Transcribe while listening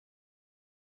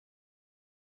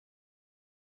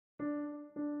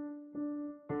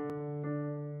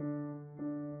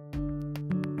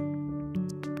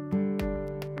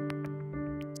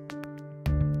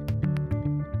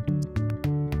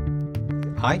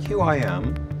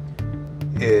IQIM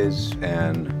is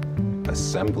an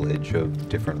assemblage of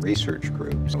different research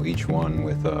groups, each one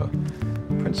with a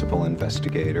principal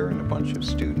investigator and a bunch of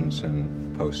students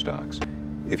and postdocs.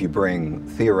 If you bring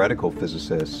theoretical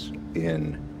physicists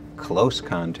in close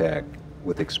contact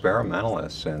with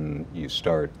experimentalists and you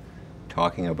start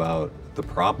talking about the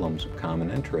problems of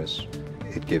common interest,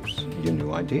 it gives you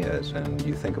new ideas and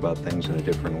you think about things in a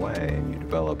different way and you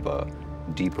develop a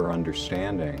deeper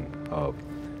understanding of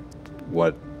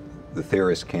what the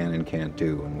theorists can and can't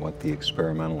do and what the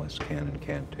experimentalists can and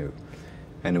can't do.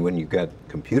 And when you get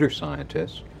computer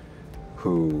scientists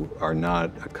who are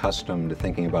not accustomed to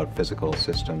thinking about physical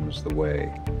systems the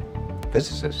way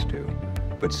physicists do,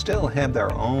 but still have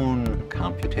their own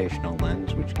computational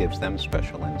lens which gives them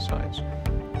special insights,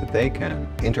 that they can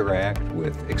interact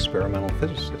with experimental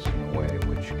physicists in a way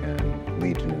which can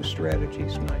lead to new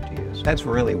strategies and ideas. That's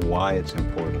really why it's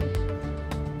important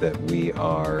that we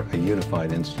are a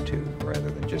unified institute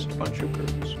rather than just a bunch of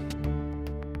groups.